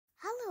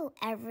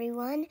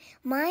everyone.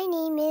 My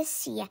name is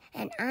Sia,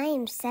 and I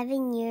am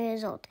 7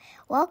 years old.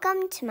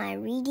 Welcome to my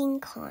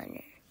reading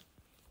corner.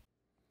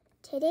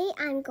 Today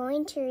I'm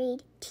going to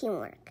read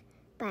Teamwork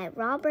by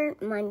Robert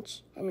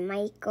Munsch and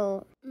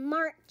Michael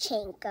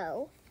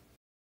Martchenko.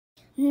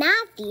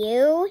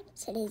 Matthew,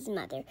 said his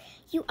mother,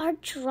 you are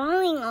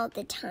drawing all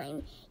the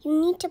time.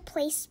 You need to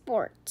play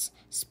sports.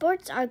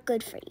 Sports are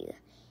good for you.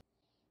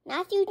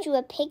 Matthew drew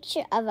a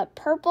picture of a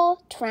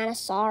purple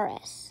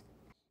Tyrannosaurus.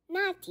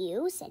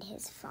 Matthew, said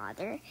his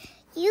father,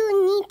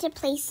 you need to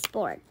play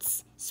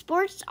sports.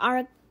 Sports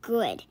are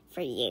good for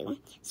you.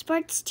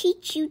 Sports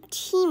teach you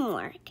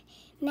teamwork.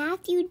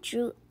 Matthew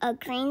drew a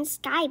green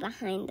sky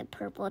behind the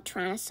purple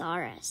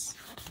Tyrannosaurus.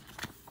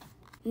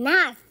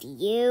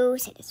 Matthew,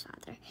 said his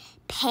father,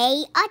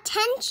 pay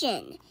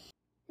attention.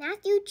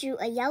 Matthew drew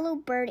a yellow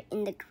bird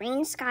in the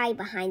green sky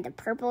behind the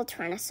purple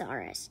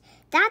Tyrannosaurus.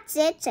 That's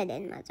it, said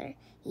his mother.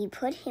 He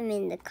put him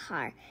in the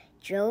car,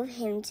 drove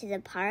him to the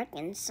park,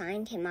 and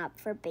signed him up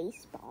for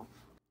baseball.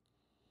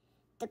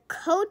 The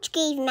coach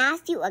gave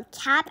Matthew a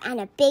cap and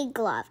a big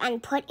glove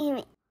and put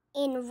him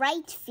in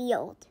right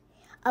field.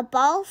 A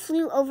ball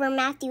flew over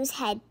Matthew's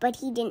head, but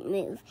he didn't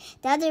move.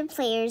 The other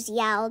players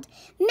yelled,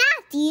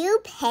 Matthew,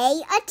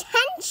 pay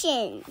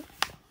attention!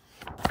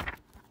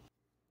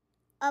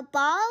 A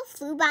ball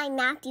flew by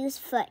Matthew's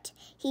foot.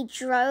 He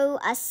drew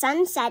a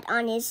sunset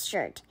on his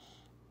shirt.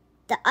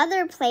 The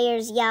other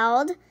players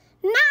yelled,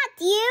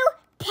 Matthew,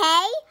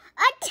 pay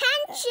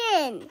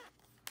attention!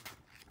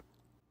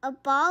 A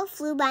ball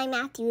flew by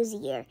Matthew's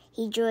ear.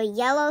 He drew a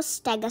yellow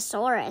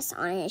stegosaurus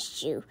on his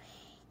shoe.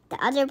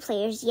 The other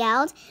players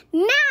yelled,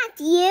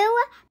 Matthew,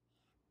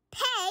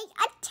 pay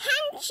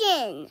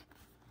attention!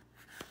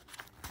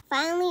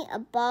 Finally, a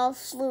ball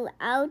flew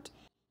out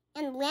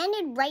and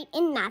landed right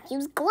in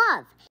Matthew's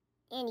glove,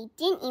 and he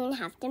didn't even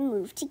have to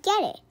move to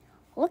get it.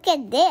 Look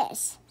at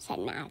this, said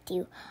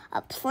Matthew,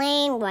 a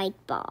plain white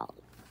ball.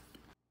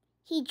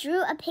 He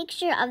drew a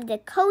picture of the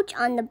coach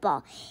on the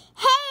ball.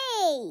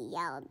 Hey,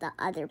 yelled the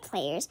other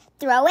players,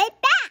 throw it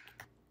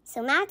back!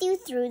 So Matthew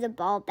threw the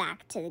ball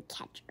back to the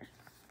catcher.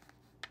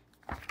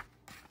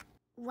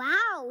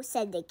 Wow,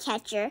 said the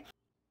catcher,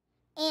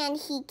 and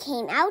he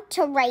came out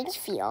to right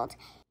field.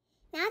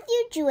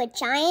 Matthew drew a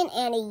giant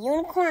and a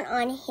unicorn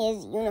on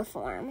his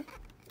uniform.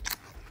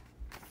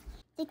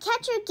 The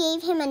catcher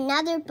gave him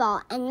another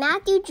ball, and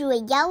Matthew drew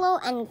a yellow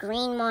and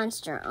green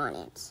monster on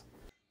it.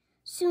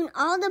 Soon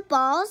all the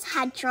balls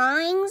had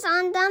drawings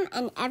on them,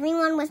 and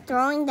everyone was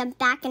throwing them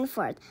back and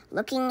forth,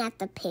 looking at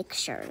the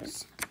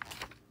pictures.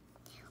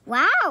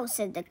 Wow,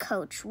 said the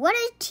coach, what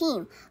a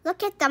team.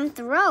 Look at them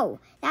throw.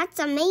 That's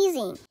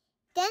amazing.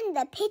 Then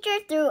the pitcher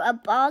threw a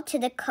ball to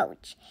the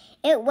coach.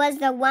 It was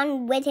the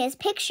one with his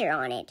picture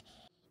on it.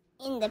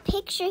 In the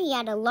picture, he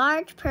had a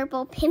large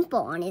purple pimple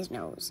on his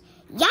nose.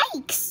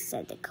 Yikes,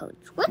 said the coach.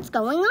 What's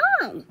going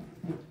on?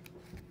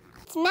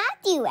 It's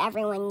Matthew,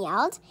 everyone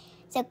yelled.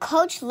 The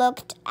coach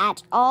looked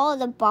at all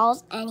the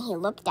balls, and he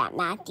looked at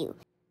Matthew.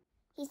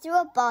 He threw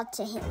a ball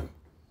to him.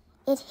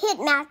 It hit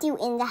Matthew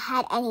in the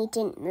head, and he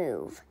didn't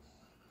move.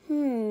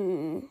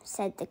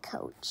 Said the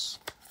coach.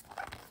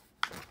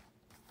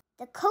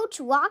 The coach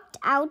walked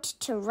out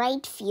to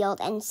right field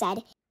and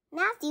said,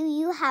 Matthew,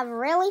 you have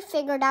really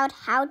figured out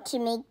how to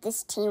make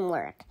this team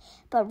work,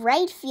 but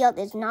right field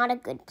is not a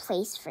good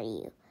place for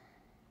you.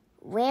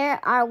 Where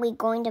are we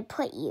going to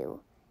put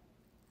you?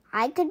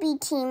 I could be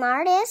team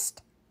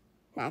artist,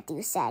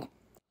 Matthew said,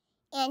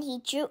 and he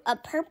drew a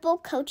purple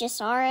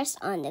Coachosaurus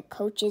on the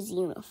coach's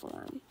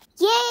uniform.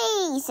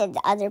 Yay, said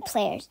the other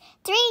players.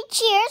 3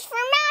 cheers for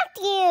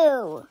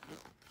Matthew!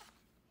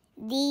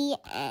 The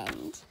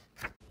end.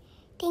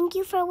 Thank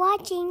you for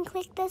watching.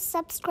 Click the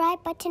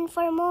subscribe button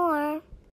for more.